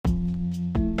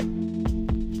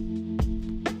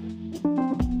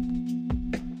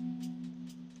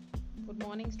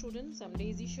I'm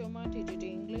Daisy Sharma, TTT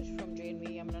English from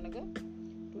JNV Yamunanagar.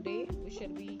 Today we shall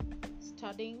be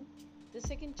studying the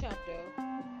second chapter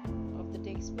of the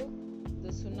textbook, the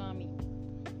tsunami.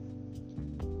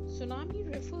 Tsunami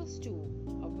refers to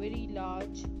a very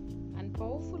large and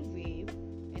powerful wave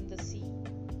in the sea.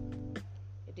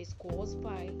 It is caused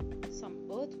by some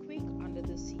earthquake under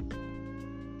the sea.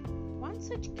 One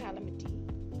such calamity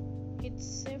hit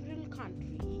several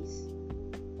countries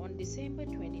on December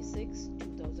 26,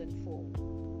 2004.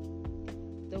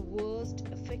 The worst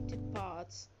affected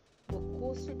parts were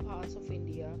coastal parts of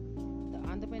India, the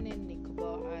Andaman and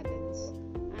Nicobar Islands,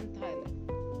 and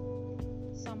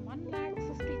Thailand. Some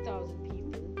 150,000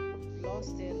 people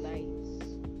lost their lives,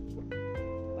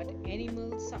 but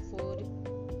animals suffered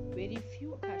very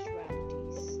few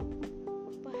casualties.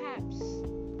 Perhaps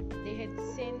they had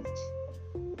sensed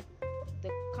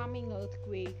the coming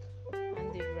earthquake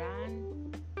and they ran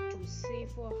to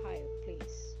safer, higher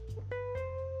place.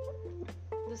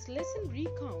 This lesson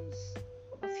recounts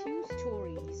a few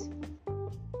stories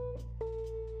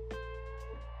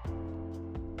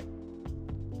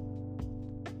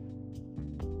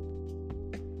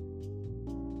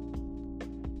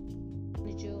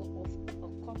manager of a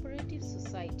cooperative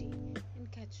society in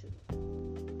Kachur.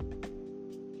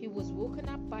 He was woken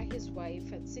up by his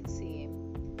wife at 6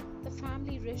 a.m. The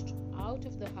family rushed out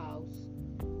of the house.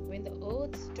 When the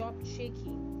earth stopped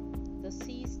shaking, the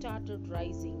sea started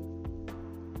rising,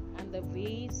 and the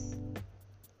waves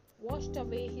washed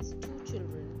away his two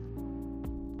children.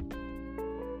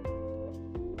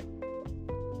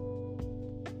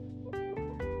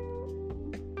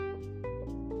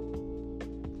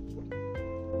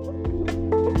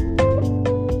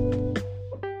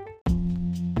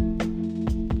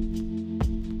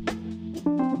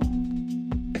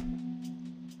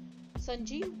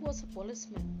 Sanjeev was a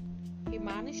policeman. He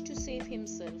managed to save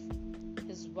himself,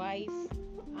 his wife,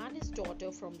 and his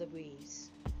daughter from the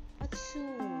waves. But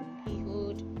soon he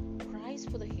heard cries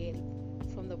for the help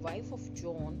from the wife of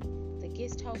John, the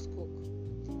guest house cook.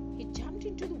 He jumped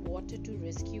into the water to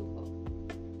rescue her,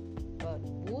 but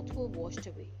both were washed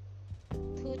away.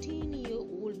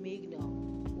 13-year-old Meghna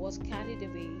was carried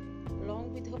away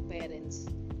along with her parents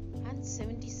and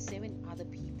 77 other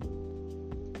people.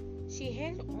 She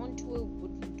held onto a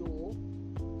wooden door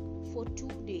for 2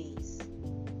 days.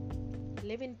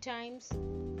 11 times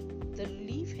the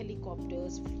relief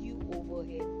helicopters flew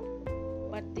overhead,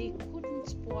 but they couldn't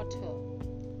spot her.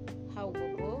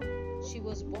 However, she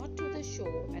was brought to the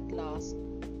shore at last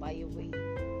by a wave.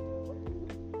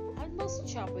 Almas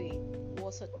Chabe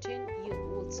was a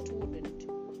 10-year-old student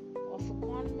of a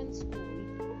convent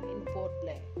school in Port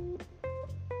Blair.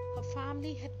 Her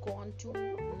family had gone to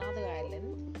another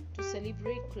island to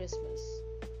celebrate Christmas.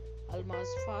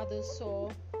 Alma's father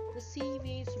saw the sea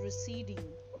waves receding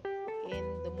in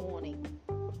the morning.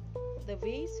 The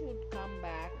waves would come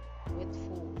back with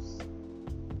force.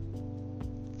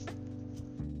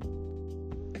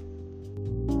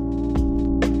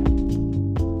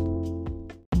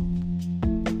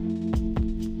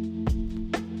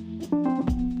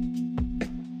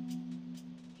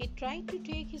 He tried to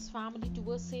take his family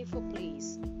to a safer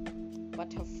place,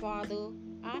 but her father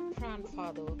and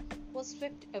grandfather were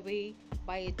swept away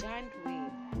by a giant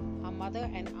wave. Her mother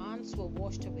and aunts were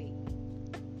washed away.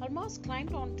 Almas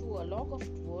climbed onto a log of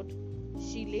wood.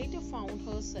 She later found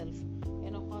herself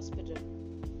in a hospital.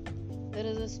 There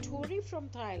is a story from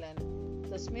Thailand.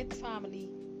 The Smith family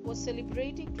was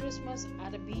celebrating Christmas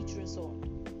at a beach resort.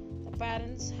 The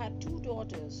parents had 2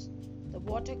 daughters. The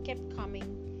water kept coming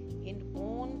in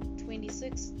on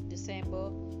 26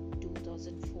 December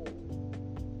 2004.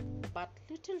 But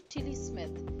little Tilly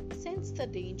Smith sensed the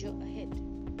danger ahead.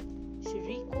 She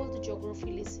recalled the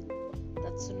geography lesson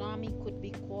that tsunami could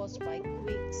be caused by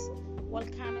quakes,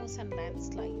 volcanoes, and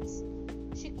landslides.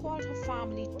 She called her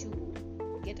family to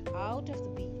get out of the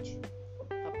beach.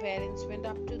 Her parents went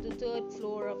up to the 3rd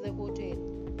floor of the hotel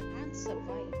and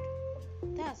survived.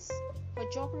 Thus, her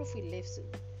geography lesson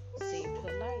saved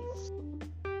her lives.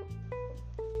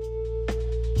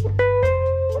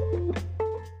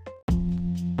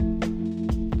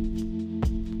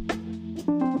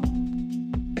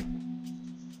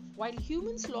 While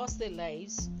humans lost their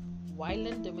lives, wild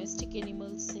and domestic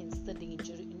animals sensed the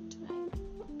danger in time.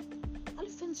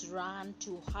 Elephants ran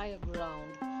to higher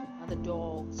ground, and the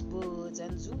dogs, birds,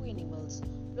 and zoo animals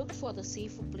looked for the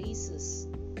safer places.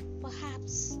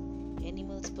 Perhaps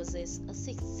animals possess a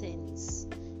sixth sense.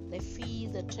 They feel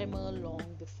the tremor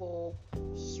long before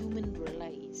humans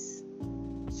realize.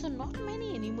 So not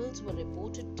many animals were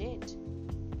reported dead.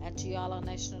 At Yala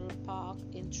National Park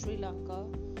in Sri Lanka,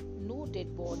 no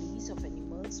dead bodies of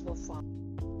animals were found.